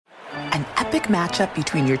An epic matchup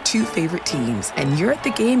between your two favorite teams, and you're at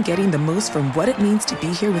the game getting the most from what it means to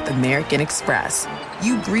be here with American Express.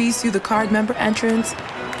 You breeze through the card member entrance,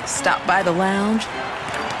 stop by the lounge.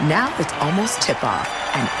 Now it's almost tip-off,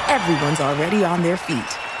 and everyone's already on their feet.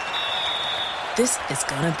 This is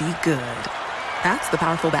gonna be good. That's the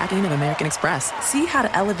powerful backing of American Express. See how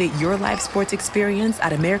to elevate your live sports experience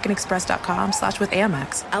at americanexpress.com/with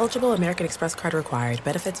Amex. Eligible American Express card required.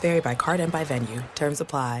 Benefits vary by card and by venue. Terms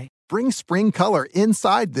apply. Bring spring color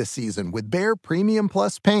inside this season with Behr Premium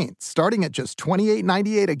Plus paint, starting at just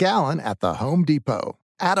 $28.98 a gallon at the Home Depot.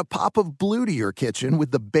 Add a pop of blue to your kitchen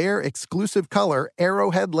with the Behr exclusive color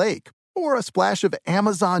Arrowhead Lake, or a splash of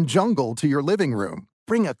Amazon Jungle to your living room.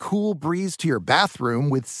 Bring a cool breeze to your bathroom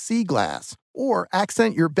with Sea Glass, or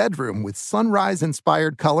accent your bedroom with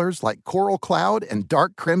sunrise-inspired colors like Coral Cloud and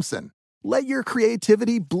Dark Crimson. Let your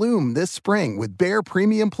creativity bloom this spring with Behr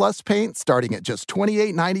Premium Plus paint starting at just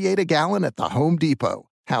 $28.98 a gallon at the Home Depot.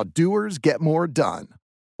 How doers get more done.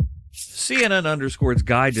 CNN_'s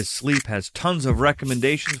Guide to Sleep has tons of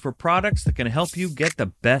recommendations for products that can help you get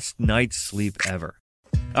the best night's sleep ever.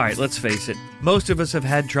 All right, let's face it, most of us have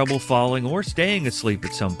had trouble falling or staying asleep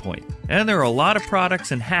at some point, and there are a lot of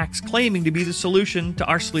products and hacks claiming to be the solution to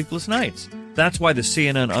our sleepless nights. That's why the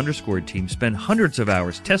CNN_ team spend hundreds of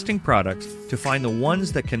hours testing products to find the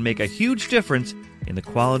ones that can make a huge difference in the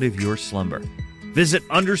quality of your slumber. Visit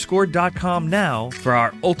underscore.com now for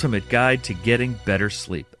our ultimate guide to getting better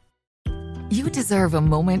sleep. You deserve a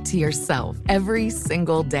moment to yourself every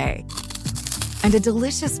single day. And a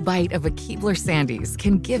delicious bite of a Keebler Sandies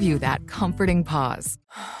can give you that comforting pause.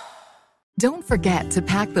 Don't forget to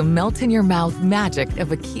pack the melt-in-your-mouth magic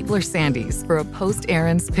of a Keebler Sandies for a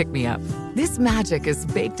post-errands pick-me-up. This magic is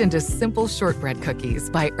baked into simple shortbread cookies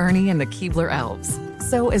by Ernie and the Keebler Elves.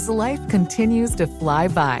 So as life continues to fly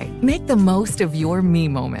by, make the most of your me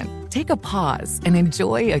moment. Take a pause and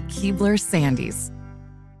enjoy a Keebler Sandies.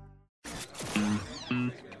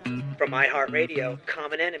 From iHeartRadio,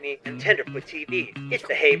 Common Enemy, and Tenderfoot TV, it's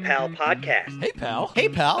the Hey Pal podcast. Hey Pal. Hey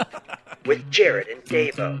Pal. With Jared and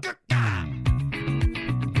Davo.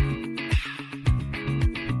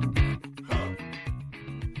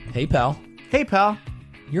 Hey Pal. Hey Pal.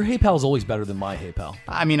 Your Hey Pal is always better than my Hey Pal.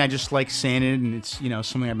 I mean, I just like saying it, and it's,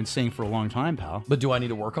 something I've been saying for a long time, pal. But do I need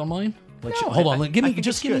to work on mine? No, hold on. Give me.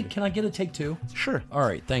 Can I get a take two? Sure. All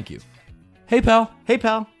right. Thank you. Hey Pal. Hey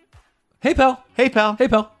Pal. Hey Pal. Hey Pal. Hey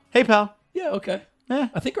Pal. Hey Pal. Yeah. Okay. Yeah.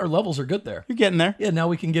 I think our levels are good there. You're getting there. Yeah. Now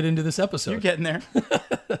we can get into this episode. You're getting there.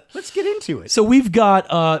 Let's get into it. So we've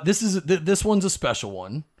got this one's a special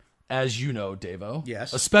one, as you know, Davo.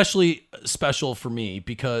 Yes. Especially special for me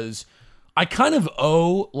because I kind of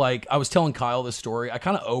owe, like I was telling Kyle this story, I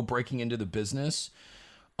kind of owe breaking into the business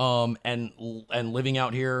and living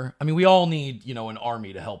out here. I mean, we all need, an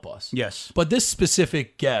army to help us. Yes. But this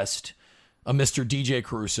specific guest, Mr. DJ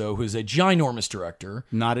Caruso, who's a ginormous director.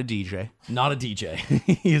 Not a DJ. Not a DJ.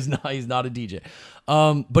 He's not a DJ.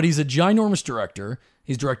 But he's a ginormous director.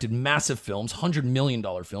 He's directed massive films, $100 million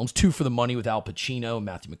films, Two for the Money with Al Pacino,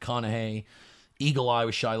 Matthew McConaughey, Eagle Eye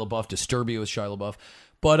with Shia LaBeouf, Disturbia with Shia LaBeouf.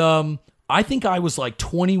 But I think I was like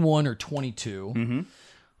 21 or 22. Mm-hmm.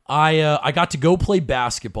 I got to go play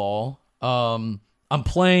basketball. I'm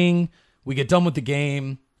playing. We get done with the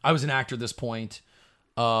game. I was an actor at this point.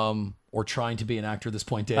 Or trying to be an actor at this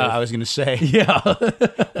point, Dave. I was going to say. Yeah.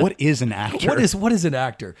 What is an actor? What is an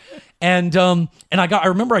actor? And I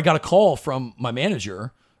remember I got a call from my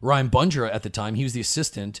manager, Ryan Bundra at the time. He was the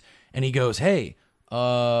assistant, and he goes, "Hey,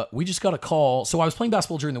 we just got a call." So I was playing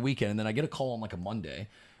basketball during the weekend, and then I get a call on like a Monday,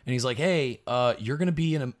 and he's like, "Hey, you're going to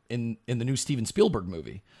be in the new Steven Spielberg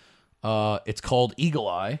movie. It's called Eagle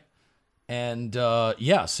Eye." And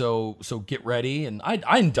so get ready. And I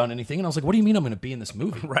hadn't done anything, and I was like, "What do you mean I'm going to be in this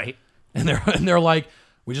movie?" Right. And they're like,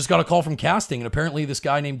 "We just got a call from casting, and apparently this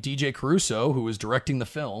guy named DJ Caruso, who was directing the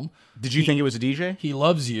film." Did you think it was a DJ? He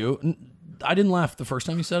loves you. I didn't laugh the first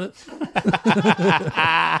time you said it.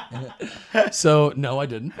 So no, I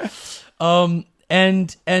didn't.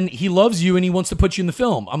 And he loves you, and he wants to put you in the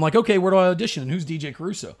film. I'm like, okay, where do I audition? And who's DJ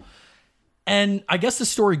Caruso? And I guess the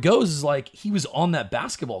story goes is like he was on that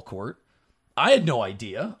basketball court. I had no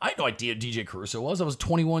idea. I had no idea who DJ Caruso was. I was a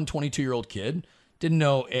 21, 22-year-old kid. Didn't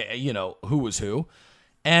know, who was who.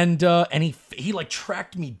 And he like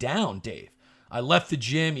tracked me down, Dave. I left the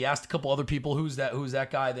gym. He asked a couple other people, who's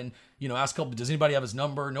that guy? Then, asked a couple, does anybody have his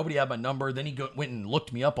number? Nobody had my number. Then he went and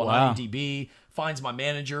looked me up on IMDb, finds my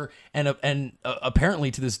manager. And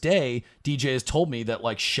apparently to this day, DJ has told me that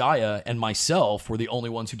like Shia and myself were the only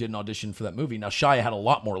ones who did an audition for that movie. Now, Shia had a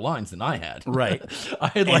lot more lines than I had. Right. I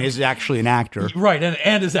had and is actually an actor. Right.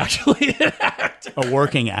 And is actually an actor. actor. A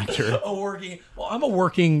working actor. Well, I'm a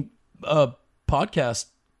working podcast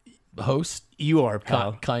host. You are,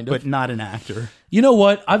 pal. Kind of. But not an actor. You know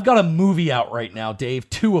what? I've got a movie out right now, Dave.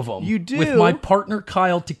 2 of them. You do? With my partner,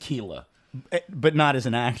 Kyle Tequila. But not as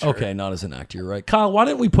an actor. Okay, not as an actor. You're right. Kyle, why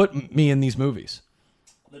didn't we put me in these movies?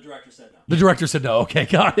 The director said no. The director said no. Okay,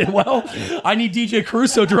 got it. Well, I need DJ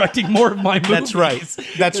Caruso directing more of my movies. That's right.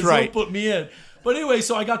 That's 'cause right. He'll put me in. But anyway,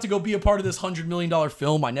 so I got to go be a part of this $100 million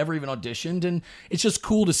film. I never even auditioned, and it's just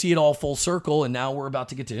cool to see it all full circle. And now we're about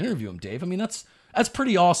to get to interview him, Dave. I mean, that's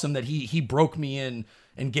pretty awesome that he broke me in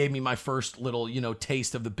and gave me my first little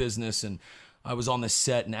taste of the business. And I was on this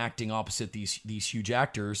set and acting opposite these huge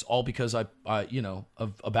actors, all because of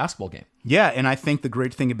a basketball game. Yeah, and I think the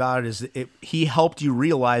great thing about it is that he helped you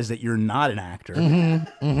realize that you're not an actor.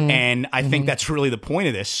 And I think that's really the point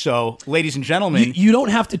of this. So, ladies and gentlemen, You don't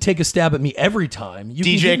have to take a stab at me every time. You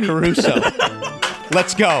can DJ give me- Caruso.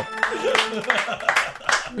 Let's go.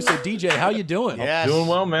 So DJ, how you doing? Yes. Doing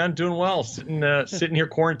well, man. Doing well. Sitting here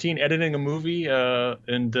quarantine, editing a movie,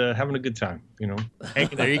 and having a good time.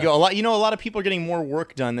 There you go. A lot of people are getting more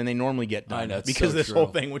work done than they normally get done I know, it's because so of this true. whole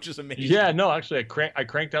thing, which is amazing. Yeah, no, actually, I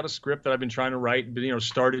cranked out a script that I've been trying to write, but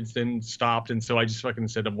started then stopped, and so I just fucking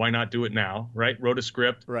said, why not do it now? Right? Wrote a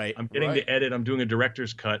script. Right. I'm getting to edit. I'm doing a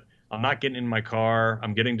director's cut. I'm not getting in my car.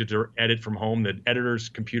 I'm getting to edit from home. The editor's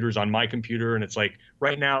computer's on my computer, and it's like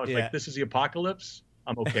right now, it's like this is the apocalypse.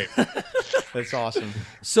 I'm okay. That's awesome.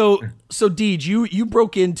 So Deej, you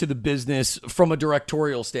broke into the business from a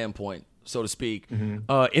directorial standpoint, so to speak,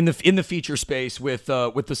 in the feature space with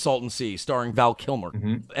The Salton Sea, starring Val Kilmer,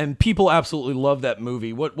 and people absolutely love that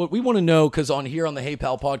movie. What we want to know, because on the Hey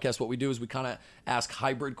Pal podcast, what we do is we kind of ask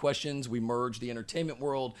hybrid questions. We merge the entertainment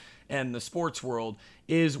world and the sports world.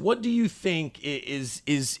 Is what do you think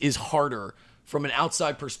is harder from an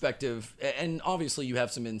outside perspective? And obviously you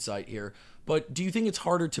have some insight here. But do you think it's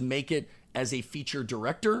harder to make it as a feature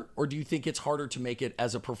director, or do you think it's harder to make it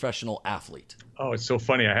as a professional athlete? Oh, it's so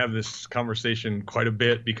funny. I have this conversation quite a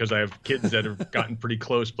bit because I have kids that have gotten pretty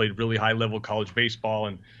close, played really high-level college baseball,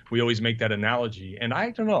 and we always make that analogy. And I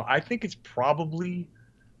don't know. I think it's probably,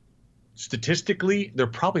 statistically, they're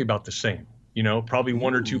probably about the same. Probably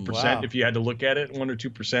 1 or 2% if you had to look at it, 1 or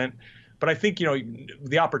 2%. But I think,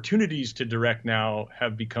 the opportunities to direct now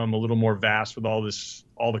have become a little more vast with all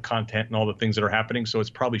the content and all the things that are happening. So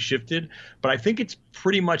it's probably shifted. But I think it's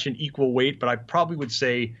pretty much an equal weight. But I probably would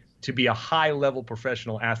say to be a high-level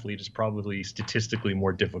professional athlete is probably statistically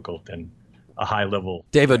more difficult than a high-level.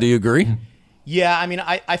 Dava, do you agree? Yeah, I mean,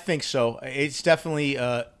 I think so. It's definitely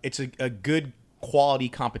it's a good quality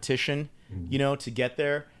competition, to get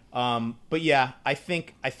there. But yeah, I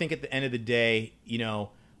think at the end of the day,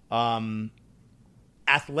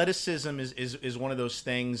 athleticism is one of those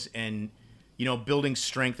things, and building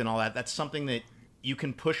strength and all that. That's something that you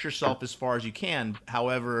can push yourself as far as you can.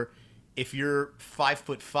 However, if you're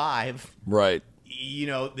 5'5", Right.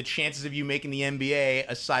 The chances of you making the NBA,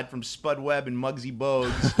 aside from Spud Webb and Muggsy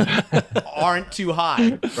Bogues, aren't too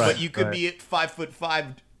high. But you could be at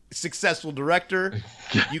 5'5", successful director.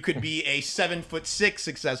 You could be a 7'6"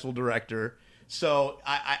 successful director. So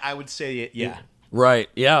I would say, yeah. Right.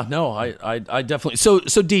 Yeah. No. I definitely. So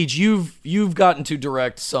Deej, you've gotten to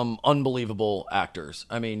direct some unbelievable actors.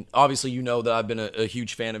 I mean, obviously, that I've been a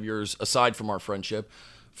huge fan of yours, aside from our friendship,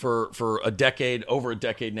 for over a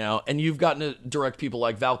decade now, and you've gotten to direct people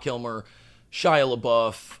like Val Kilmer, Shia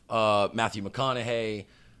LaBeouf, Matthew McConaughey,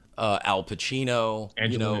 Al Pacino,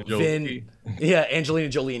 Angelina Jolie. Angelina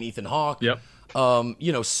Jolie and Ethan Hawke. Yep.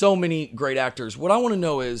 So many great actors. What I want to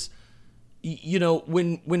know is,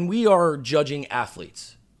 when we are judging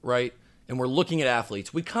athletes, right, and we're looking at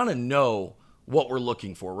athletes, we kind of know what we're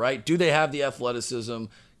looking for, right? Do they have the athleticism?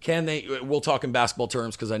 Can they? We'll talk in basketball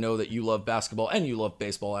terms because I know that you love basketball and you love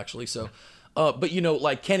baseball actually. So, but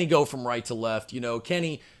can he go from right to left? Can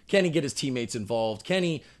he get his teammates involved? Can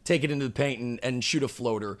he take it into the paint and shoot a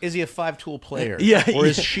floater? Is he a 5-tool player? Yeah, or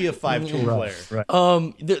is she a 5-tool player? Right.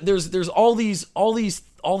 There's all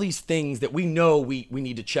these things that we know we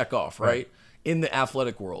need to check off, right? In the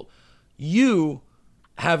athletic world. You,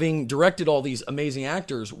 having directed all these amazing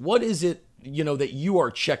actors, what is it, that you are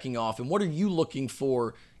checking off, and what are you looking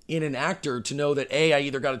for in an actor to know that A, I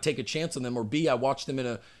either got to take a chance on them, or B, I watched them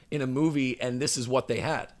in a movie and this is what they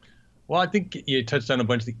had? Well, I think you touched on a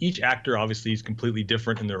bunch of things. Each actor obviously is completely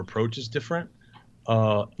different and their approach is different.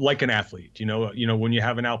 Like an athlete, when you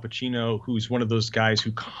have an Al Pacino, who's one of those guys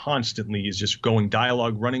who constantly is just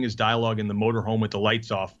running his dialogue in the motorhome with the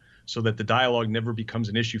lights off, so that the dialogue never becomes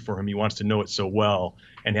an issue for him. He wants to know it so well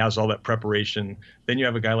and has all that preparation. Then you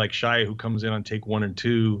have a guy like Shia who comes in on take 1 and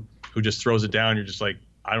 2, who just throws it down. You're just like,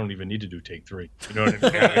 I don't even need to do take 3. You know what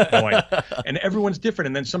I mean? I have no idea. And everyone's different.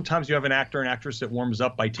 And then sometimes you have an actor and actress that warms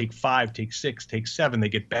up by take 5, take 6, take 7. They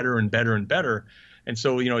get better and better and better. And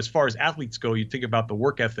so, as far as athletes go, you think about the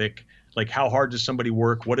work ethic, like how hard does somebody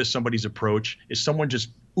work? What is somebody's approach? Is someone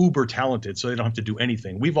just uber talented so they don't have to do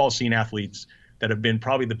anything? We've all seen athletes that have been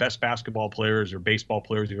probably the best basketball players or baseball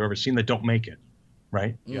players you've ever seen that don't make it,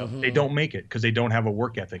 right? Yeah. They don't make it because they don't have a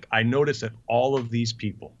work ethic. I notice that all of these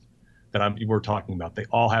people that we're talking about, they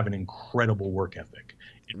all have an incredible work ethic.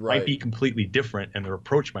 It might be completely different, and their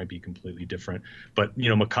approach might be completely different. But,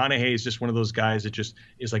 McConaughey is just one of those guys that just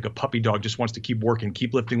is like a puppy dog, just wants to keep working,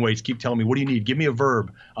 keep lifting weights, keep telling me, what do you need? Give me a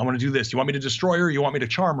verb. I want to do this. You want me to destroy her? You want me to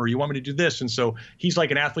charm her? You want me to do this? And so he's like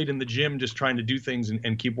an athlete in the gym just trying to do things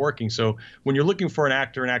and keep working. So when you're looking for an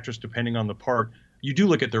actor and actress, depending on the part, you do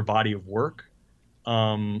look at their body of work.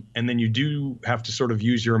 And then you do have to sort of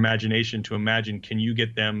use your imagination to imagine, can you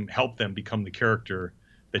help them become the character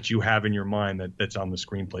that you have in your mind that's on the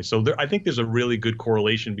screenplay. So I think there's a really good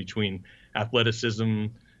correlation between athleticism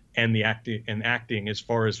and the acting as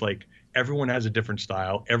far as like everyone has a different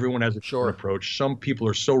style. Everyone has a different approach. Some people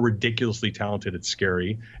are so ridiculously talented, it's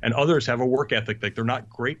scary. And others have a work ethic. Like they're not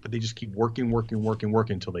great, but they just keep working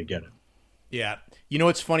until they get it. Yeah.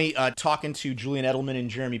 It's funny, talking to Julian Edelman and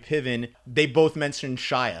Jeremy Piven, they both mentioned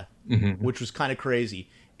Shia, which was kind of crazy.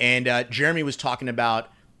 And Jeremy was talking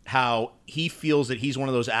about how he feels that he's one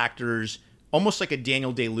of those actors, almost like a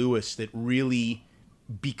Daniel Day-Lewis, that really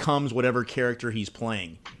becomes whatever character he's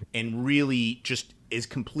playing and really just is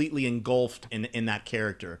completely engulfed in that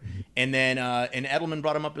character. And then and Edelman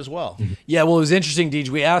brought him up as well. Yeah, well, it was interesting, Deej.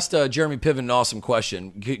 We asked Jeremy Piven an awesome question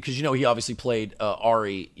because, he obviously played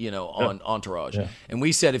Ari, on Entourage. Yeah. And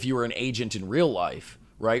we said if you were an agent in real life,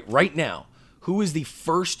 right now, who is the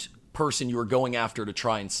first person you were going after to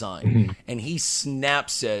try and sign? And he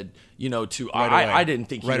said, I didn't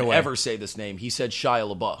think he'd ever say this name. He said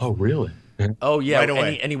Shia LaBeouf. Oh, really? Oh, yeah. Right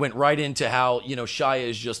away. And he went right into how, Shia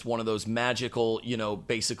is just one of those magical,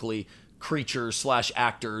 basically creatures /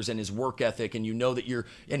 actors, and his work ethic. And that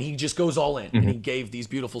and he just goes all in. And he gave these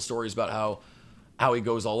beautiful stories about how he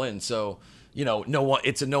goes all in. So,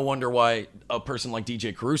 it's no wonder why a person like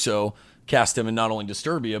DJ Caruso cast him in not only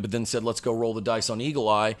Disturbia, but then said, let's go roll the dice on Eagle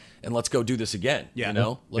Eye and let's go do this again.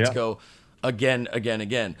 Yeah. Let's go again.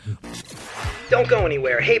 Don't go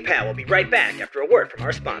anywhere. Hey, pal, we'll be right back after a word from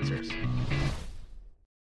our sponsors.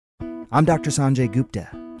 I'm Dr. Sanjay Gupta,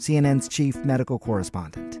 CNN's chief medical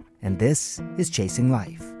correspondent, and this is Chasing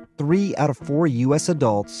Life. 3 out of 4 U.S.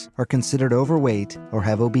 adults are considered overweight or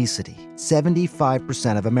have obesity.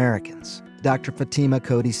 75% of Americans. Dr. Fatima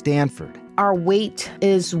Cody Stanford. Our weight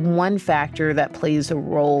is one factor that plays a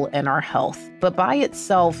role in our health, but by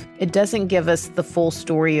itself, it doesn't give us the full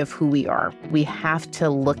story of who we are. We have to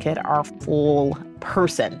look at our full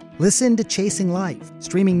person. Listen to Chasing Life,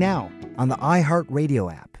 streaming now on the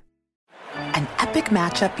iHeartRadio app. An epic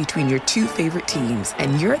matchup between your 2 favorite teams,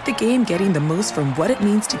 and you're at the game getting the most from what it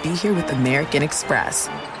means to be here with American Express.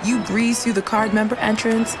 You breeze through the card member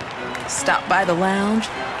entrance, stop by the lounge.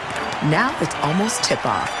 Now it's almost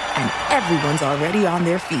tip-off, and everyone's already on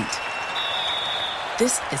their feet.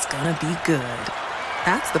 This is gonna be good.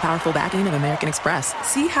 That's the powerful backing of American Express.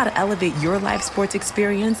 See how to elevate your live sports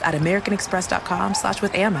experience at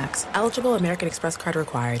americanexpress.com/withAmex. Eligible American Express card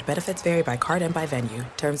required. Benefits vary by card and by venue.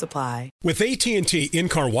 Terms apply. With AT&T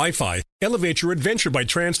in-car Wi-Fi, elevate your adventure by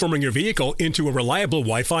transforming your vehicle into a reliable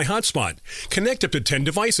Wi-Fi hotspot. Connect up to 10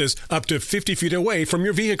 devices up to 50 feet away from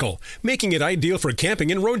your vehicle, making it ideal for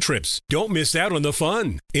camping and road trips. Don't miss out on the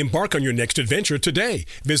fun. Embark on your next adventure today.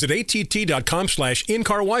 Visit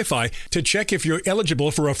att.com/in-car Wi-Fi to check if you're eligible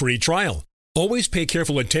for a free trial. Always pay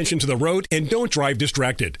careful attention to the road and don't drive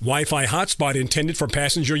distracted. Wi-Fi hotspot intended for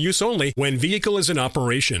passenger use only when vehicle is in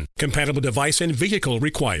operation. Compatible device and vehicle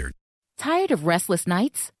required. Tired of restless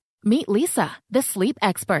nights? Meet Leesa, the sleep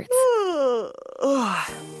experts.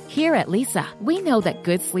 Here at Leesa, we know that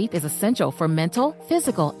good sleep is essential for mental,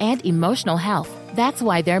 physical, and emotional health. That's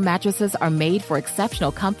why their mattresses are made for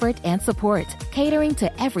exceptional comfort and support, catering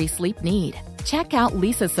to every sleep need. Check out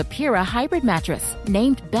Leesa's Sapira Hybrid Mattress,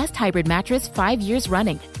 named Best Hybrid Mattress 5 years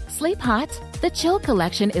running. Sleep hot? The Chill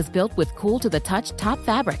Collection is built with cool-to-the-touch top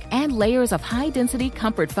fabric and layers of high-density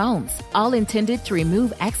comfort foams, all intended to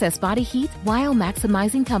remove excess body heat while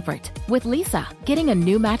maximizing comfort. With Leesa, getting a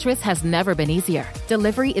new mattress has never been easier.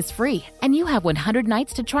 Delivery is free, and you have 100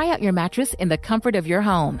 nights to try out your mattress in the comfort of your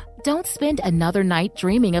home. Don't spend another night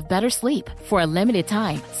dreaming of better sleep. For a limited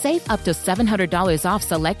time, save up to $700 off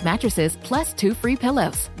select mattresses plus 2 free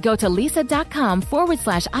pillows. Go to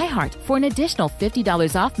leesa.com/iHeart for an additional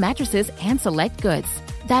 $50 off mattresses and select goods.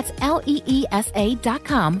 That's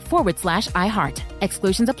LEESA.com/iHeart.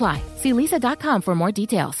 Exclusions apply. See leesa.com for more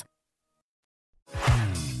details.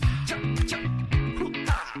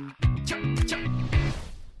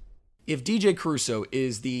 If DJ Caruso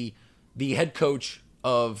is the head coach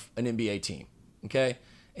of an NBA team, okay,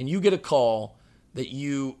 and you get a call that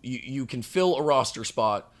you can fill a roster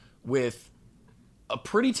spot with a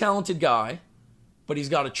pretty talented guy, but he's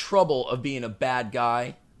got a trouble of being a bad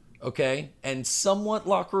guy, okay, and somewhat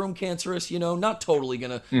locker room cancerous, not totally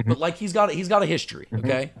gonna, but like he's got a history,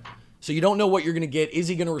 okay. So you don't know what you're gonna get. Is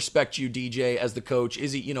he gonna respect you, DJ, as the coach?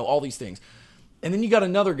 Is he, all these things. And then you got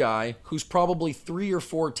another guy who's probably 3 or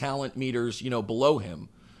 4 talent meters, below him,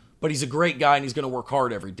 but he's a great guy and he's going to work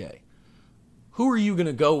hard every day. Who are you going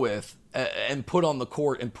to go with and put on the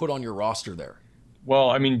court and put on your roster there? Well,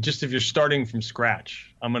 I mean, just if you're starting from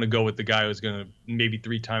scratch, I'm going to go with the guy who's going to maybe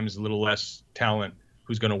 3 times a little less talent,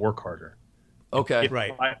 who's going to work harder. Okay,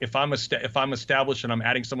 right. If I'm established and I'm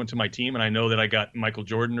adding someone to my team, and I know that I got Michael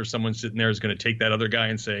Jordan or someone sitting there is going to take that other guy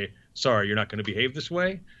and say, "Sorry, you're not going to behave this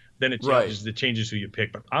way," then it changes who you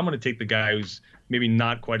pick. But I'm going to take the guy who's maybe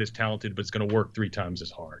not quite as talented, but it's going to work 3 times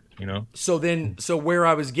as hard. So where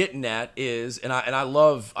I was getting at is, and I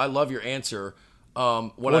love your answer.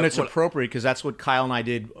 When it's appropriate, because that's what Kyle and I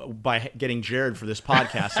did by getting Jared for this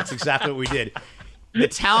podcast. That's exactly what we did. The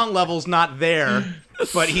talent level's not there,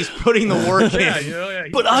 but he's putting the work in.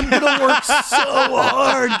 But I'm going to work so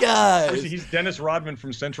hard, guys. He's Dennis Rodman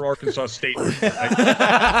from Central Arkansas State. Board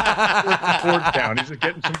down. He's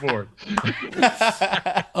getting some board.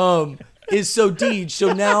 So Deej,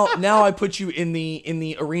 so now I put you in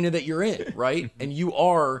the arena that you're in, right? And you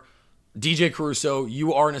are DJ Caruso.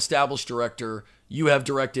 You are an established director. You have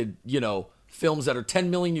directed, films that are $10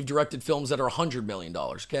 million. You've directed films that are $100 million.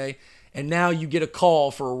 Okay. And now you get a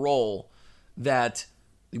call for a role that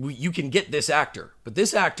you can get this actor. But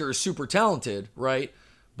this actor is super talented, right?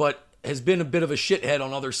 But has been a bit of a shithead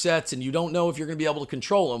on other sets, and you don't know if you're going to be able to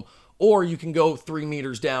control him. Or you can go 3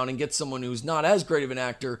 meters down and get someone who's not as great of an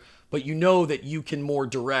actor, but you know that you can more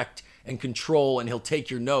direct and control, and he'll take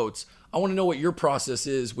your notes. I want to know what your process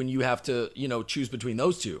is when you have to, choose between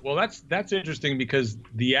those two. Well, that's interesting, because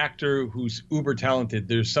the actor who's uber talented,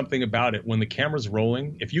 there's something about it when the camera's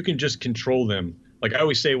rolling. If you can just control them, like I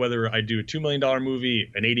always say, whether I do a $2 million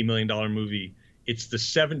movie, an $80 million movie, it's the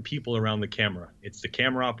 7 people around the camera. It's the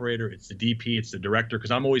camera operator, it's the DP, it's the director,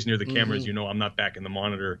 because I'm always near the camera, as you know. I'm not back in the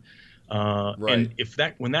monitor. And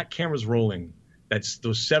when that camera's rolling, that's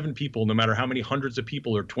those 7 people, no matter how many hundreds of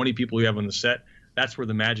people or 20 people you have on the set. That's where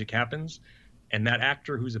the magic happens. And that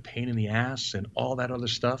actor who's a pain in the ass and all that other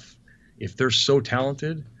stuff, if they're so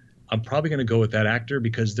talented, I'm probably going to go with that actor,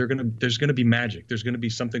 because there's going to be magic. There's going to be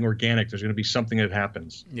something organic. There's going to be something that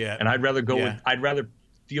happens. Yeah. And I'd rather I'd rather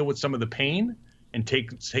deal with some of the pain and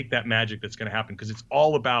take that magic that's going to happen, because it's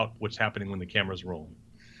all about what's happening when the camera's rolling.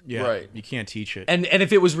 Yeah, right. You can't teach it. And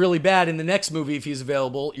if it was really bad in the next movie, if he's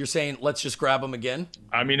available, you're saying let's just grab him again?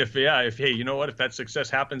 I mean, if hey, you know what? If that success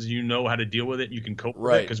happens, you know how to deal with it. You can cope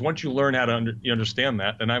with it. Because once you learn how to you understand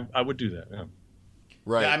that, then I would do that. Yeah.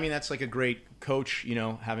 Right. Yeah, I mean, that's like a great coach,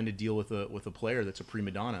 having to deal with a player that's a prima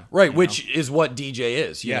donna. Right, which is what DJ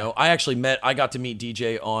is. You know, I got to meet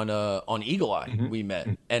DJ on Eagle Eye. Mm-hmm. We met,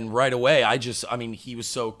 and right away, he was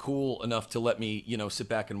so cool enough to let me, sit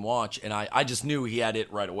back and watch, and I just knew he had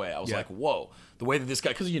it right away. I was like, whoa, the way that this guy,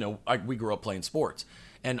 because we grew up playing sports,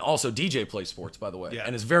 and also DJ plays sports, by the way,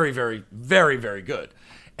 and is very, very, very, very good.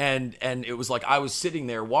 And it was like I was sitting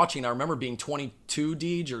there watching. I remember being 22,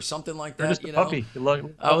 Deej, or something like that. You're just a puppy.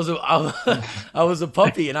 I was a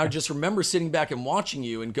puppy, and I just remember sitting back and watching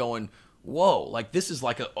you and going, "Whoa! Like this is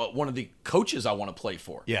like one of the coaches I want to play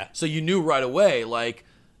for." Yeah. So you knew right away, like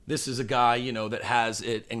this is a guy that has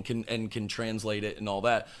it and can translate it and all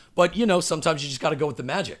that. But sometimes you just got to go with the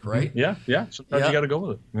magic, right? Yeah. Sometimes you got to go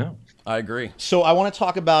with it. Yeah. I agree. So I want to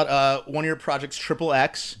talk about one of your projects, Triple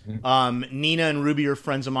X. Nina and Ruby are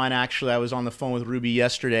friends of mine, actually. I was on the phone with Ruby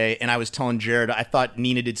yesterday, and I was telling Jared, I thought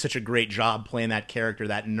Nina did such a great job playing that character,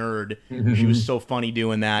 that nerd. She was so funny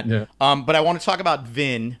doing that. Yeah. But I want to talk about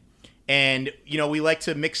Vin, and, we like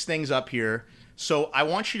to mix things up here. So I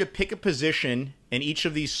want you to pick a position in each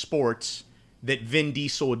of these sports that Vin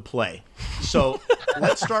Diesel would play. So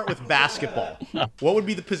let's start with basketball. What would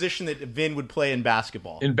be the position that Vin would play in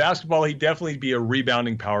basketball? In basketball, he'd definitely be a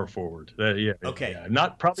rebounding power forward. Okay. Yeah.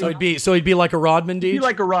 Not probably. So he'd be like a Rodman, He'd be Deej?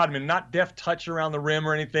 like a Rodman, not deft touch around the rim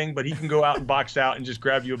or anything, but he can go out and box out and just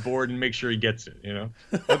grab you a board and make sure he gets it.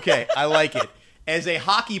 Okay, I like it. As a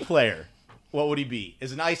hockey player, what would he be?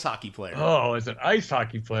 As an ice hockey player? Oh, as an ice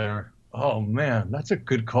hockey player. Oh, man, that's a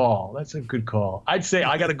good call. I'd say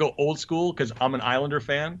I got to go old school because I'm an Islander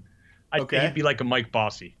fan. I'd say he'd be like a Mike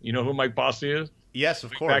Bossy. You know who Mike Bossy is? Yes,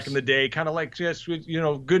 of course. Back in the day, kind of like,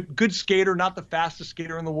 good skater, not the fastest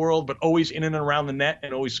skater in the world, but always in and around the net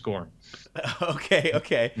and always scoring.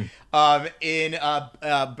 Okay.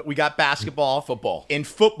 We got basketball. Football. In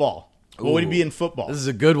football. What would he be in football? This is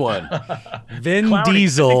a good one. Vin Clowney.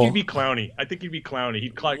 Diesel. I think he'd be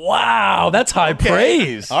Clowney. Wow, that's high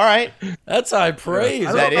praise. All right. That's high praise.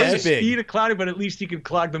 That is big. Speed of Clowney, but at least he can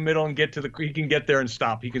clog the middle and he can get there and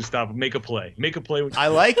stop. He can stop, make a play. I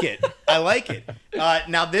like it.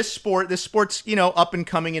 Now this sport's, up and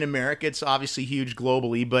coming in America. It's obviously huge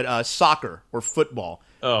globally, but soccer or football.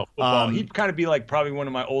 Oh, football. He'd kind of be like probably one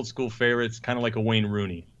of my old school favorites, kind of like a Wayne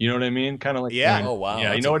Rooney. You know what I mean? Kind of like Wayne. Oh, wow.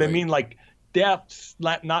 Yeah, you know what I mean? Like depth,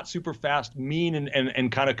 not super fast, mean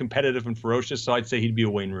and kind of competitive and ferocious. So I'd say he'd be a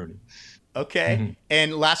Wayne Rooney. Okay. Mm-hmm.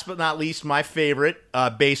 And last but not least, my favorite,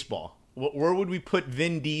 baseball. Where would we put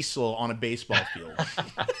Vin Diesel on a baseball field?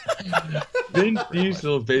 Vin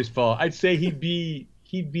Diesel baseball. I'd say he'd be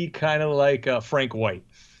kind of like Frank White.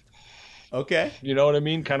 Okay. You know what I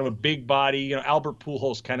mean? Kind of a big body, Albert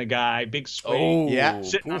Pujols kind of guy, big swing.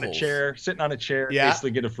 Sitting on a chair,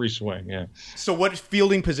 basically get a free swing. Yeah. So what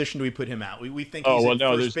filding position do we put him at? We think he's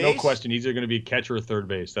there's base? No question. He's either going to be a catcher or third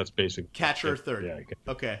base. That's basic. Catcher or third. Yeah.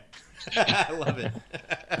 Okay. I love it.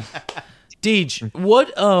 Deej,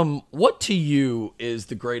 what to you is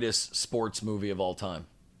the greatest sports movie of all time?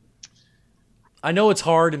 I know it's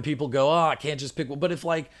hard and people go, I can't just pick one, but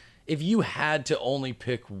if you had to only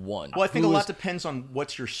pick one. Well, I think a lot depends on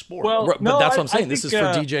what's your sport. Well, but that's what I'm saying. This is for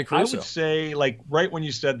DJ Caruso. I would say, right when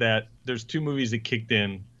you said that, there's two movies that kicked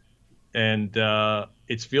in, and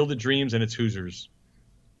it's Field of Dreams and it's Hoosiers.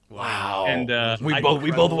 Wow. And we both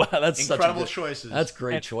wow, that's incredible such choices. That's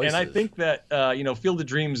great choices. And I think that Field of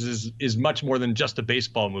Dreams is much more than just a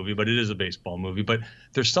baseball movie, but it is a baseball movie. But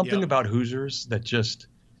there's something about Hoosiers that just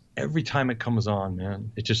every time it comes on,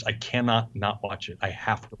 man, I cannot not watch it. I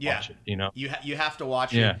have to watch it. You have to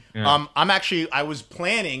watch it. Yeah. I was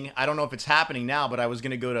planning. I don't know if it's happening now, but I was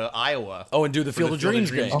going to go to Iowa. Oh, and do the Field of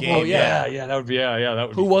Dreams game. Oh yeah, that would be that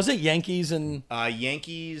would. Who was it? Yankees and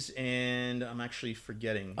Yankees and I'm actually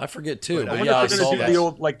forgetting. I forget too. But I saw that. The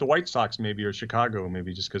old, like the White Sox maybe or Chicago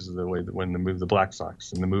maybe just because of the way when they moved the Black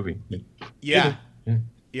Sox in the movie. Yeah.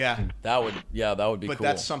 That would be but cool.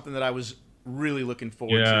 That's something that I was really looking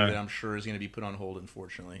forward to that I'm sure is going to be put on hold,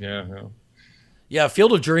 unfortunately. Yeah,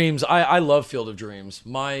 Field of Dreams. I love Field of Dreams.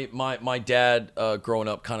 My dad growing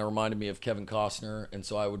up kind of reminded me of Kevin Costner, and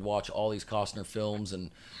so I would watch all these Costner films, and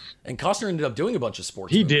Costner ended up doing a bunch of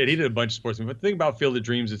sports movies. He did a bunch of sports movies. But the thing about Field of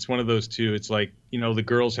Dreams, it's one of those two. It's like, the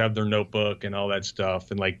girls have their notebook and all that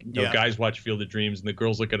stuff, and guys watch Field of Dreams, and the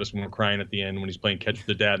girls look at us when we're crying at the end when he's playing catch with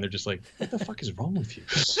the dad, and they're just like, what the fuck is wrong with you?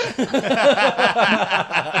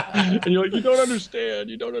 And you're like, you don't understand.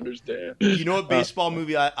 You know what baseball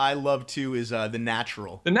movie I love too is The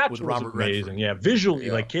Natural. The Natural with Robert is amazing. Redford. Yeah,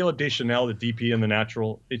 visually, like Caleb Deschanel, the DP in The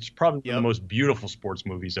Natural, it's probably one of the most beautiful sports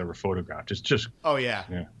movies ever photographed. It's just yeah.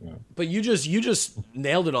 But you just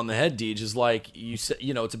nailed it on the head, Deej. Is like you said,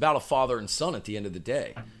 it's about a father and son at the end of the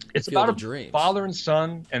day. It's Field about of Dreams. Father and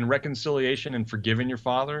son and reconciliation and forgiving your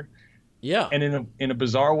father. Yeah. And in a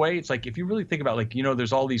bizarre way, it's like if you really think about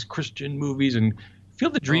there's all these Christian movies, and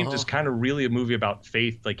Field of Dreams is kind of really a movie about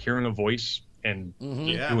faith, like hearing a voice and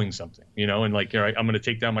doing something, and like, all right, I'm going to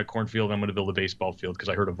take down my cornfield, I'm going to build a baseball field because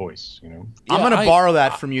I heard a voice, I'm going to borrow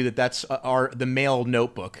that from you. That's the male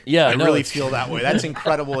notebook. Yeah, I really feel that way. That's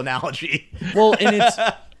incredible analogy. Well,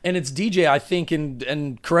 and it's DJ, I think,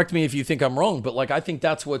 and correct me if you think I'm wrong, but I think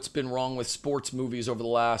that's what's been wrong with sports movies over the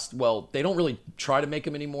last, they don't really try to make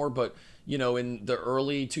them anymore, but in the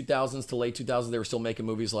early 2000s to late 2000s, they were still making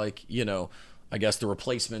movies like, I guess The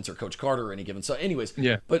Replacements or Coach Carter or any given. So anyways,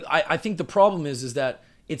 but I think the problem is that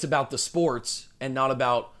it's about the sports and not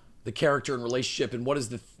about the character and relationship and what is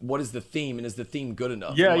the theme, and is the theme good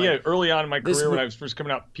enough? Yeah. Early on in my career when I was first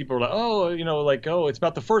coming out, people were like, it's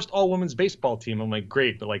about the first all-women's baseball team. I'm like,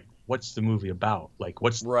 great, but what's the movie about?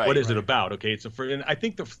 What is it about? Okay, and I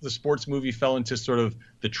think the sports movie fell into sort of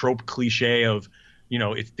the trope cliche of,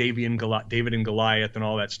 it's David and Goliath and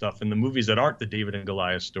all that stuff. And the movies that aren't the David and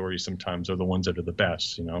Goliath stories sometimes are the ones that are the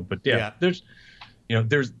best, But there's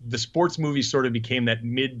the sports movies sort of became that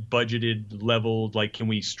mid-budgeted level, like, can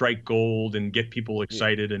we strike gold and get people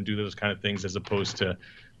excited and do those kind of things, as opposed to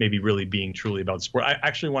maybe really being truly about sport. I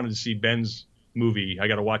actually wanted to see Ben's movie. I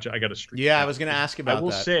got to watch it. I got to stream. Yeah, I was going to ask about that. I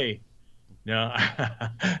will say, no,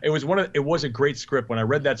 it was a great script. When I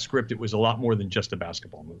read that script, it was a lot more than just a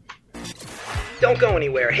basketball movie. Don't go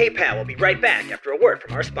anywhere. Hey Pal will be right back after a word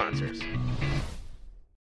from our sponsors.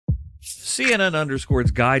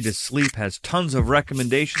 CNN_'s Guide to Sleep has tons of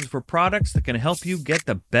recommendations for products that can help you get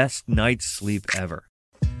the best night's sleep ever.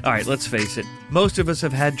 All right, let's face it, most of us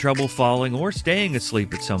have had trouble falling or staying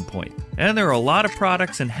asleep at some point, and there are a lot of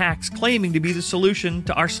products and hacks claiming to be the solution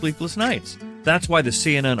to our sleepless nights. That's why the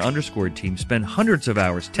CNN_ team spend hundreds of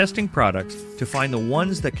hours testing products to find the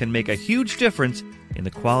ones that can make a huge difference in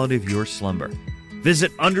the quality of your slumber.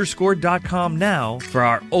 Visit underscore.com now for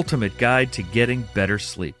our ultimate guide to getting better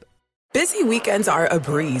sleep. Busy weekends are a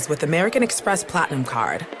breeze with American Express Platinum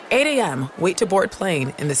Card. 8 a.m., wait to board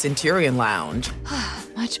plane in the Centurion Lounge.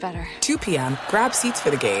 Much better. 2 p.m., grab seats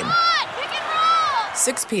for the game.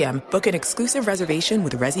 6 p.m., book an exclusive reservation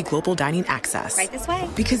with Resi Global Dining Access. Right this way.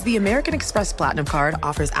 Because the American Express Platinum Card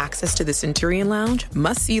offers access to the Centurion Lounge,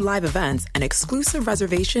 must-see live events, and exclusive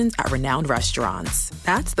reservations at renowned restaurants.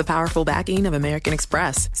 That's the powerful backing of American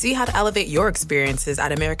Express. See how to elevate your experiences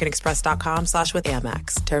at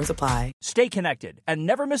americanexpress.com/withAmex. Terms apply. Stay connected and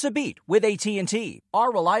never miss a beat with AT&T.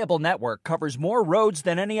 Our reliable network covers more roads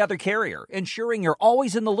than any other carrier, ensuring you're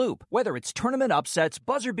always in the loop. Whether it's tournament upsets,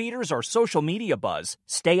 buzzer beaters, or social media buzz,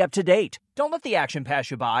 stay up to date. Don't let the action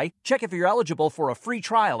pass you by. Check if you're eligible for a free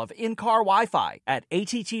trial of in-car Wi-Fi at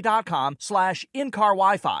att.com/in-car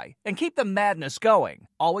Wi-Fi and keep the madness going.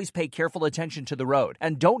 Always pay careful attention to the road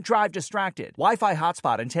and don't drive distracted. Wi-Fi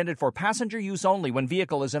hotspot intended for passenger use only when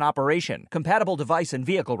vehicle is in operation. Compatible device and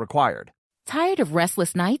vehicle required. Tired of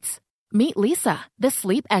restless nights? Meet Lisa, the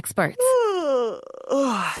sleep experts.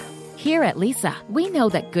 Here at Lisa, we know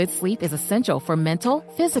that good sleep is essential for mental,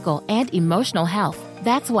 physical, and emotional health.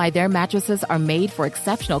 That's why their mattresses are made for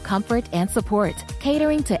exceptional comfort and support,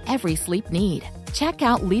 catering to every sleep need. Check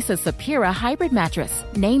out Lisa's Sapira Hybrid Mattress,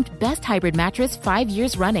 named Best Hybrid Mattress 5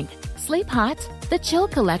 years running. Sleep hot? The Chill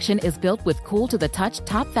Collection is built with cool-to-the-touch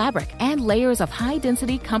top fabric and layers of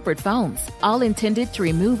high-density comfort foams, all intended to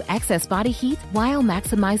remove excess body heat while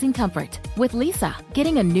maximizing comfort. With Lisa,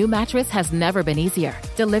 getting a new mattress has never been easier.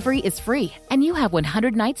 Delivery is free, and you have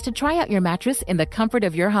 100 nights to try out your mattress in the comfort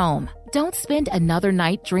of your home. Don't spend another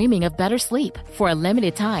night dreaming of better sleep. For a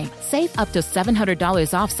limited time, save up to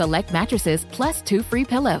 $700 off select mattresses plus 2 free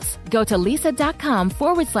pillows. Go to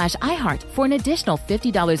lisa.com/iHeart for an additional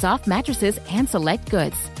 $50 off mattresses and select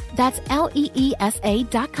goods. That's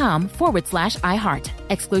LEESA.com/iHeart.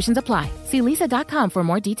 Exclusions apply. See lisa.com for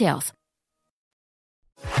more details.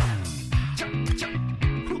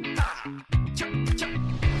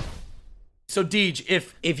 So, Deej,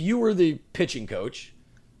 if you were the pitching coach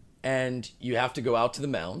and you have to go out to the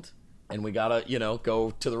mound and we got to,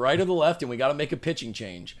 go to the right or the left and we got to make a pitching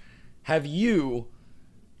change, have you,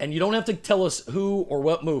 and you don't have to tell us who or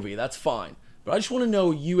what movie, that's fine, but I just want to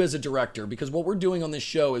know you as a director, because what we're doing on this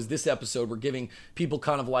show is this episode, we're giving people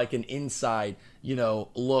kind of like an inside,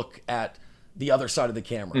 look at the other side of the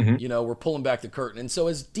camera. Mm-hmm. We're pulling back the curtain. And so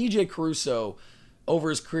as DJ Caruso,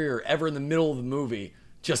 over his career, ever in the middle of the movie,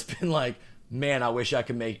 just been like, man, I wish I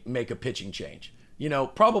could make a pitching change.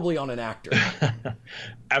 Probably on an actor.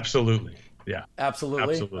 Absolutely. Yeah.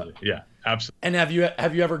 Absolutely. Absolutely. Yeah. Absolutely. And have you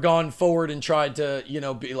ever gone forward and tried to,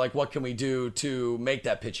 be like, what can we do to make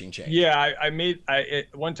that pitching change? Yeah,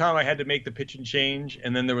 one time I had to make the pitching change,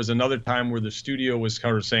 and then there was another time where the studio was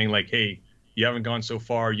kind of saying like, hey, you haven't gone so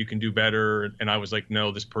far, you can do better. And I was like,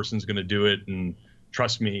 no, this person's going to do it, and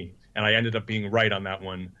trust me. And I ended up being right on that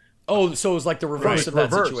one. Oh, so it was like the reverse of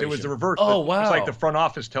that situation. It was the reverse. Oh, wow. It's like the front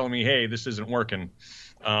office telling me, hey, this isn't working.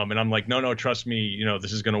 And I'm like, no, trust me,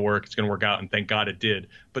 this is going to work. It's going to work out. And thank God it did.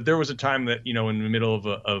 But there was a time that, in the middle of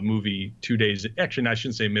a movie, 2 days, actually, I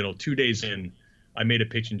shouldn't say middle, 2 days in, I made a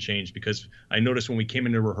pitch and change because I noticed when we came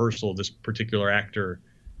into rehearsal, this particular actor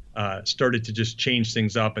started to just change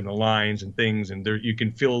things up in the lines and things. And there, you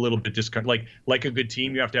can feel a little bit like a good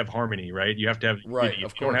team, you have to have harmony, right? You have to have unity.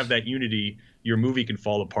 If you don't have that unity, your movie can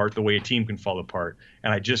fall apart the way a team can fall apart.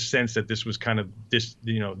 And I just sensed that this was kind of this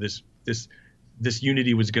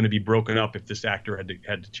unity was going to be broken up if this actor had the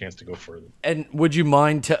chance to go further. And would you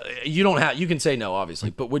mind you can say no,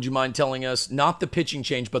 obviously, but would you mind telling us not the pitching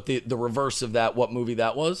change, but the reverse of that, what movie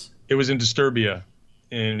that was? It was in Disturbia.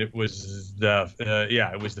 and it was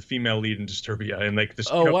the female lead in Disturbia, and like this.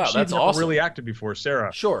 Oh, wow, she'd that's never awesome. really acted before,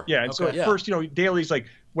 Sarah. Sure. Yeah, and so Okay, at first, dailies, like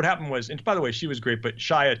what happened was, and by the way, she was great, but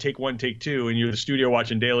Shia, take 1, take 2, and you're in the studio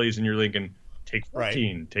watching dailies, and you're thinking, take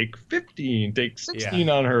 14, take 15, take 16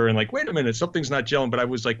 on her, and like, wait a minute, something's not gelling. But I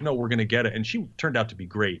was like, no, we're gonna get it, and she turned out to be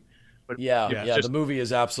great. But the movie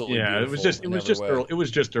is absolutely beautiful. It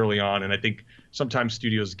was just early on, and I think sometimes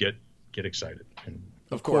studios get excited.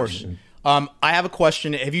 Of course. I have a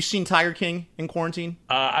question. Have you seen Tiger King in quarantine?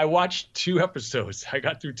 I watched 2 episodes. I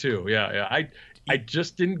got through 2. Yeah. I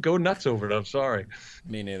just didn't go nuts over it. I'm sorry.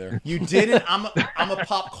 Me neither. You didn't? I'm a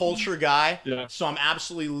pop culture guy, so I'm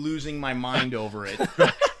absolutely losing my mind over it.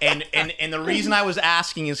 And the reason I was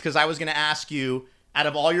asking is because I was going to ask you, out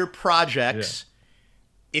of all your projects,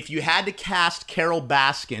 if you had to cast Carol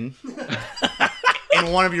Baskin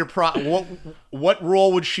in one of your what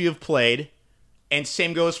role would she have played? And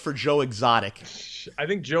same goes for Joe Exotic. I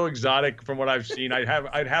think Joe Exotic, from what I've seen, I'd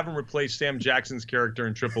have him replace Sam Jackson's character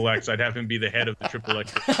in Triple X. I'd have him be the head of the Triple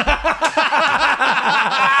X.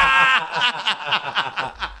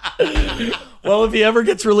 Well, if he ever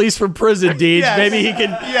gets released from prison, Deej,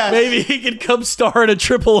 maybe he can come star in a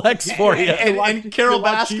Triple X for you. And Carol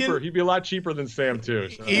Baskin, he'd be a lot cheaper than Sam too.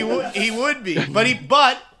 So. He would be,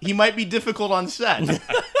 but he might be difficult on set.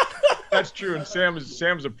 That's true, and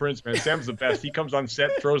Sam's a prince, man. Sam's the best. He comes on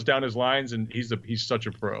set, throws down his lines, and he's such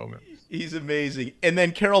a pro, man. He's amazing. And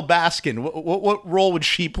then Carol Baskin, what role would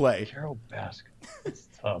she play? Carol Baskin, that's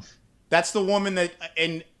tough. That's the woman that,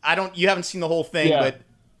 and you haven't seen the whole thing, but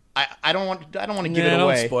I don't want to give it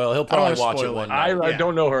away. Don't spoil. He'll probably watch it one night. I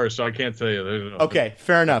don't know her, so I can't tell you. Okay,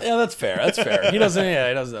 fair enough. Yeah, that's fair. He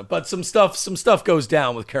doesn't. But some stuff goes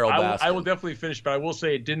down with Carol Baskin. I will definitely finish, but I will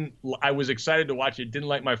say I was excited to watch it. It didn't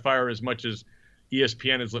light my fire as much as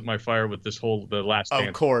ESPN has lit my fire with the Last Dance.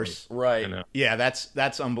 Of course, right? Yeah, that's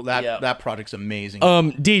that project's amazing.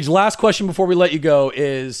 Deej, last question before we let you go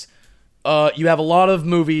is. You have a lot of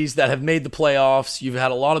movies that have made the playoffs. You've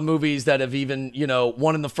had a lot of movies that have even,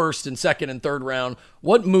 won in the first and second and third round.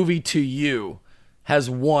 What movie to you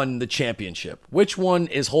has won the championship? Which one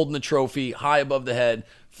is holding the trophy high above the head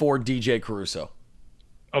for DJ Caruso?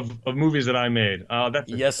 Of movies that I made?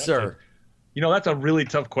 Yes, sir. That's a really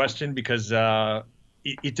tough question because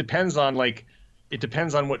it depends on it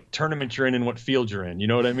depends on what tournament you're in and what field you're in. You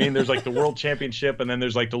know what I mean? There's like the World Championship, and then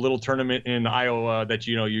there's like the little tournament in Iowa that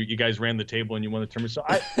you guys ran the table and you won the tournament. So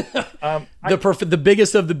the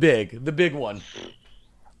biggest of the big one.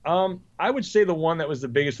 I would say the one that was the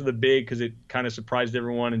biggest of the big because it kind of surprised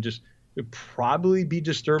everyone, and just it would probably be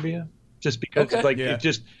Disturbia, just because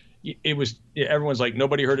it was everyone's like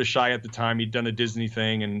nobody heard of Shia at the time. He'd done a Disney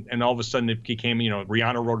thing, and all of a sudden it became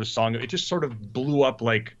Rihanna wrote a song. It just sort of blew up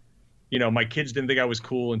like. My kids didn't think I was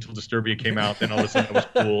cool until Disturbia came out. Then all of a sudden I was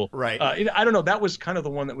cool. Right. I don't know. That was kind of the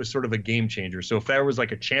one that was sort of a game changer. So if there was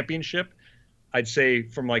like a championship, I'd say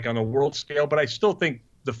from like on a world scale. But I still think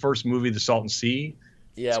the first movie, The Salton Sea,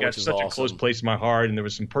 it's got such a close place in my heart. And there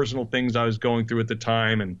was some personal things I was going through at the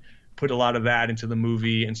time, and put a lot of that into the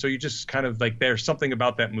movie. And so you just kind of like there's something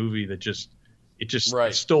about that movie that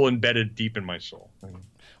it's still embedded deep in my soul.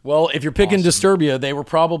 Well, if you're picking Disturbia, they were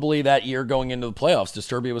probably that year going into the playoffs.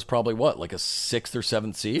 Disturbia was probably like a 6th or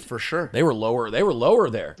 7th seed for sure. They were lower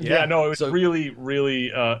there. Yeah, no, it was really, really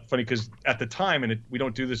funny because at the time, and we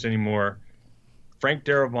don't do this anymore. Frank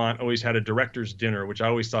Darabont always had a director's dinner, which I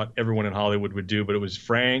always thought everyone in Hollywood would do, but it was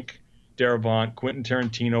Frank Darabont, Quentin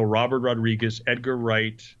Tarantino, Robert Rodriguez, Edgar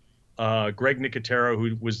Wright, Greg Nicotero,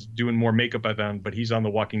 who was doing more makeup at them, but he's on The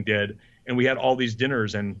Walking Dead. And we had all these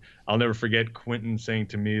dinners, and I'll never forget Quentin saying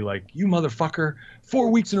to me, like, "You motherfucker,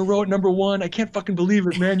 4 weeks in a row at #1. I can't fucking believe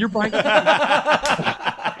it, man. You're buying."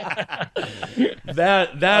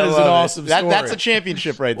 That is an awesome story. That's a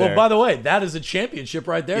championship right there. Well, by the way, that is a championship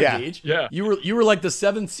right there, Deej. Yeah. You were like the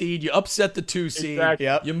 7th seed. You upset the 2 seed. Exactly.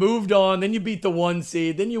 Yep. You moved on. Then you beat the 1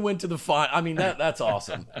 seed. Then you went to the final. I mean, that's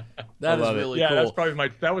awesome. That is really cool. That's probably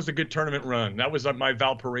that was a good tournament run. That was my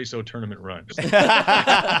Valparaiso tournament run.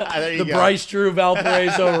 The Bryce Drew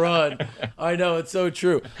Valparaiso run. I know, it's so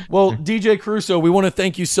true. Well, DJ Caruso, we want to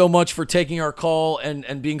thank you so much for taking our call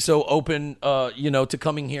and being so open, to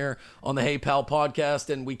coming here on the Hey Pal podcast,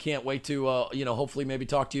 and we can't wait to, hopefully maybe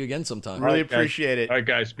talk to you again sometime. Really appreciate it. All right,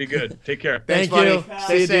 guys, be good. Take care. Thank buddy. you.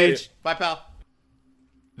 Stay safe. Bye, pal.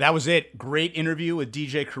 That was it. Great interview with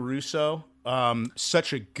DJ Caruso.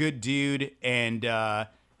 Such a good dude, and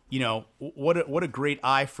what a great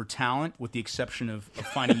eye for talent, with the exception of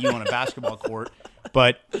finding you on a basketball court.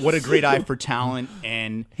 But what a great eye for talent,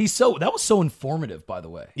 and that was so informative, by the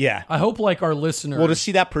way. Yeah, I hope like our listeners. Well, to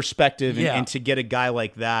see that perspective and to get a guy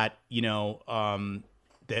like that,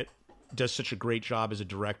 that does such a great job as a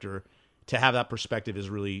director, to have that perspective is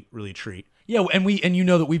really, really a treat. Yeah, and you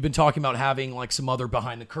know that we've been talking about having like some other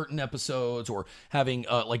behind the curtain episodes, or having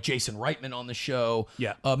like Jason Reitman on the show.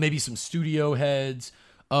 Yeah. Maybe some studio heads.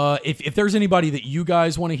 If there's anybody that you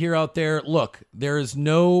guys want to hear out there, look, there is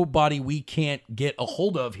nobody we can't get a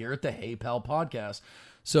hold of here at the Hey Pal podcast.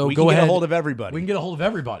 So we go can ahead. get a hold of everybody. We can get a hold of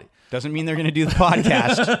everybody. Doesn't mean they're going to do the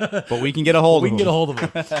podcast, but we can get a hold of them. We can get a hold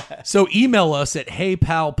of them. So email us at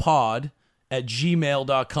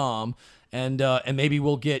heypalpod@gmail.com, and maybe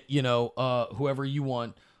we'll get, whoever you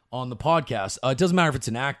want on the podcast. It doesn't matter if it's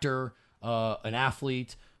an actor, an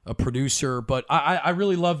athlete, a producer, but I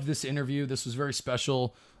really loved this interview. This was very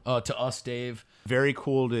special to us, Dave. Very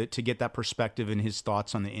cool to get that perspective and his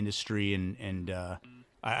thoughts on the industry, and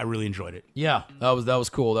I really enjoyed it. Yeah, that was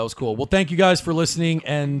cool. That was cool. Well, thank you guys for listening,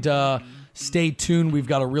 and stay tuned. We've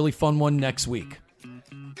got a really fun one next week.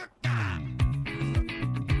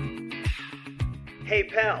 Hey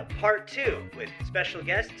Pal, Part 2 with special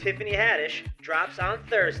guest Tiffany Haddish drops on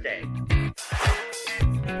Thursday.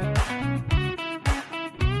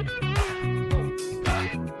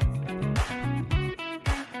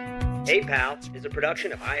 Hey Pal is a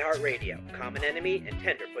production of iHeartRadio, Common Enemy, and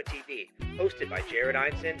Tenderfoot TV, hosted by Jared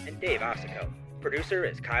Einstein and Dave Ossico. Producer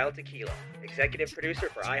is Kyle Tequila. Executive producer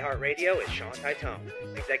for iHeartRadio is Sean Titone.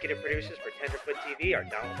 Executive producers for Tenderfoot TV are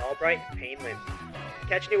Donald Albright and Payne Lindsay.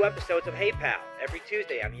 Catch new episodes of Hey Pal every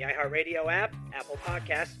Tuesday on the iHeartRadio app, Apple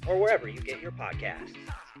Podcasts, or wherever you get your podcasts.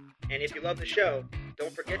 And if you love the show,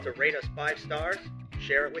 don't forget to rate us 5 stars,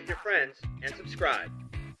 share it with your friends, and subscribe.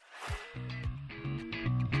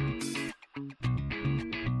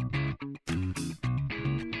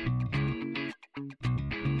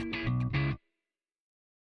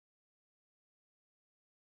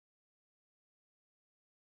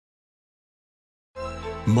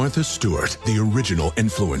 Martha Stewart, the original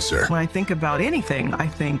influencer. When I think about anything, I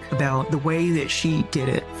think about the way that she did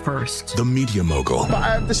it first. The media mogul.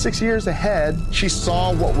 5 to 6 years ahead, she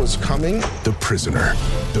saw what was coming. The prisoner.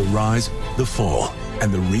 The rise, the fall,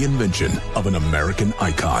 and the reinvention of an American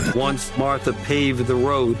icon. Once Martha paved the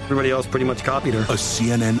road, everybody else pretty much copied her. A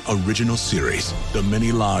CNN original series, The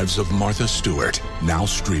Many Lives of Martha Stewart, now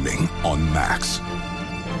streaming on Max.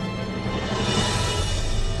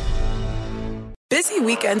 Busy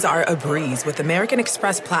weekends are a breeze with American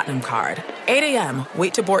Express Platinum Card. 8 a.m.,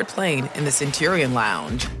 wait to board plane in the Centurion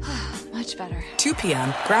Lounge. Much better. 2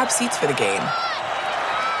 p.m., grab seats for the game.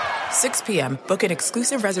 6 p.m., book an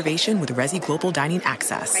exclusive reservation with Resi Global Dining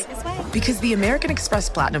Access. Right this way. Because the American Express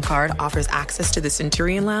Platinum Card offers access to the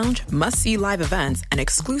Centurion Lounge, must-see live events, and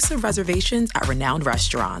exclusive reservations at renowned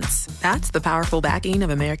restaurants. That's the powerful backing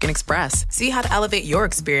of American Express. See how to elevate your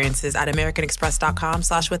experiences at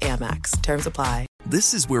americanexpress.com/withAmex. Terms apply.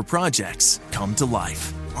 This is where projects come to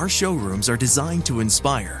life. Our showrooms are designed to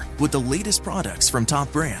inspire with the latest products from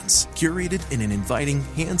top brands, curated in an inviting,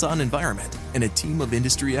 hands-on environment, and a team of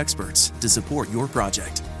industry experts to support your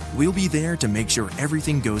project. We'll be there to make sure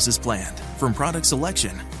everything goes as planned, from product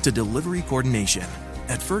selection to delivery coordination.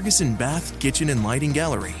 At Ferguson Bath, Kitchen, and Lighting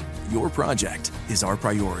Gallery, your project is our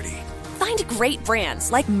priority. Find great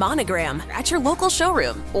brands like Monogram at your local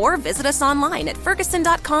showroom or visit us online at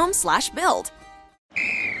ferguson.com/build.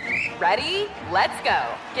 Ready? Let's go.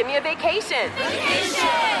 Give me a vacation.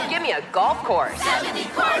 Vacation. Give me a golf course. 70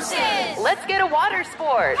 courses. Let's get a water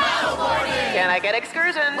sport. Paddleboarding. Can I get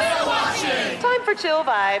excursions? Whale watching. Time for chill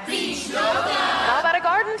vibes. Beach yoga. How about a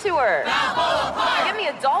garden tour? Balboa Park. Give me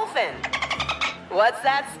a dolphin. What's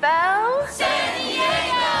that spell? San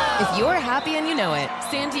Diego. If you're happy and you know it,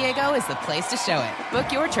 San Diego is the place to show it.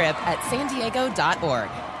 Book your trip at sandiego.org.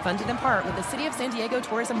 Funded in part with the City of San Diego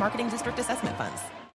Tourism Marketing District Assessment Funds.